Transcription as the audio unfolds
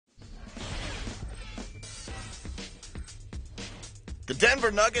The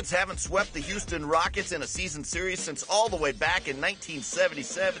Denver Nuggets haven't swept the Houston Rockets in a season series since all the way back in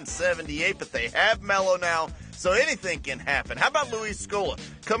 1977-78, but they have Melo now, so anything can happen. How about Luis Scola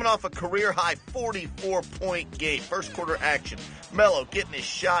coming off a career-high 44-point game, first quarter action. Melo getting his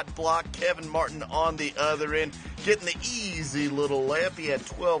shot blocked, Kevin Martin on the other end, getting the easy little layup. He had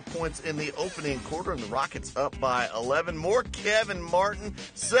 12 points in the opening quarter, and the Rockets up by 11. More Kevin Martin,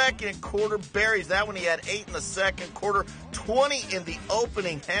 second quarter, buries that one. He had 8 in the second quarter, 20 in the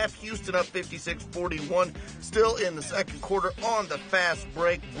opening half. Houston up 56-41, still in the second quarter on the fast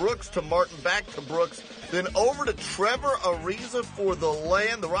break. Brooks to Martin, back to Brooks, then over to Trevor Ariza for the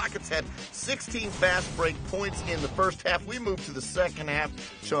land. The Rockets had 16 fast break points in the first half. We moved to the second half.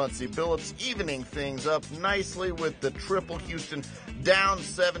 Chauncey Billups evening things up nicely with the triple. Houston down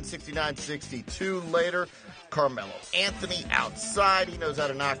 7, 69-62 later. Carmelo Anthony outside. He knows how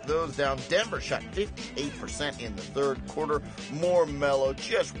to knock those down. Denver shot 58% in the third quarter. More Melo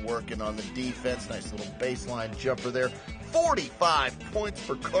just working on the defense. Nice little baseline jumper there. 45 points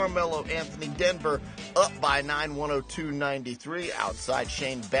for Carmelo Anthony. Denver up by 9, 102-93. Outside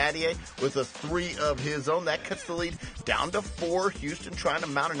Shane Battier with a 3 of his own. That cuts the lead down to 4. Houston trying to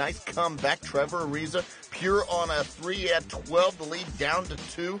mount a nice comeback. Trevor Ariza pure on a 3 at 12. The lead down to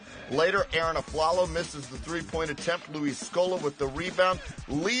 2. Later, Aaron Aflalo misses the three-point attempt. Luis Scola with the rebound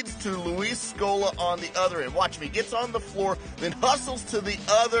leads to Luis Scola on the other end. Watch me. Gets on the floor, then hustles to the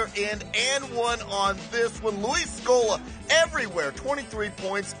other end, and one on this one. Luis Scola everywhere. 23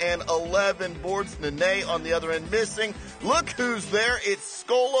 points and 11 boards. Nene on the other end missing. Look who's there. It's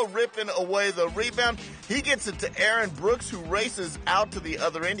Scola ripping away the rebound. He gets it to Aaron Brooks, who races out to the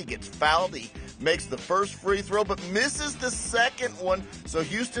other end. He gets fouled. He makes the first free throw, but misses the second one. So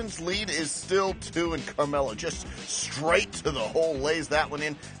Houston's lead is still 2, and Carmelo just straight to the hole, lays that one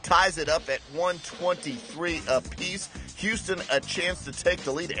in, ties it up at 123 apiece. Houston a chance to take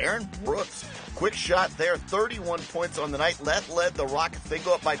the lead. Aaron Brooks, quick shot there, 31 points on the night. That led the Rockets. They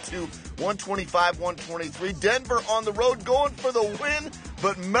go up by 2, 125-123. Denver on the road going for the win,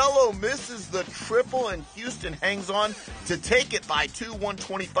 but Melo misses the triple, and Houston hangs on to take it by 2,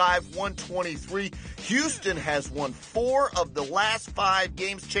 125-123. Houston has won 4 of the last 5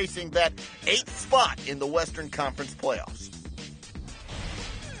 games, chasing that 8th spot in the Western Conference playoffs.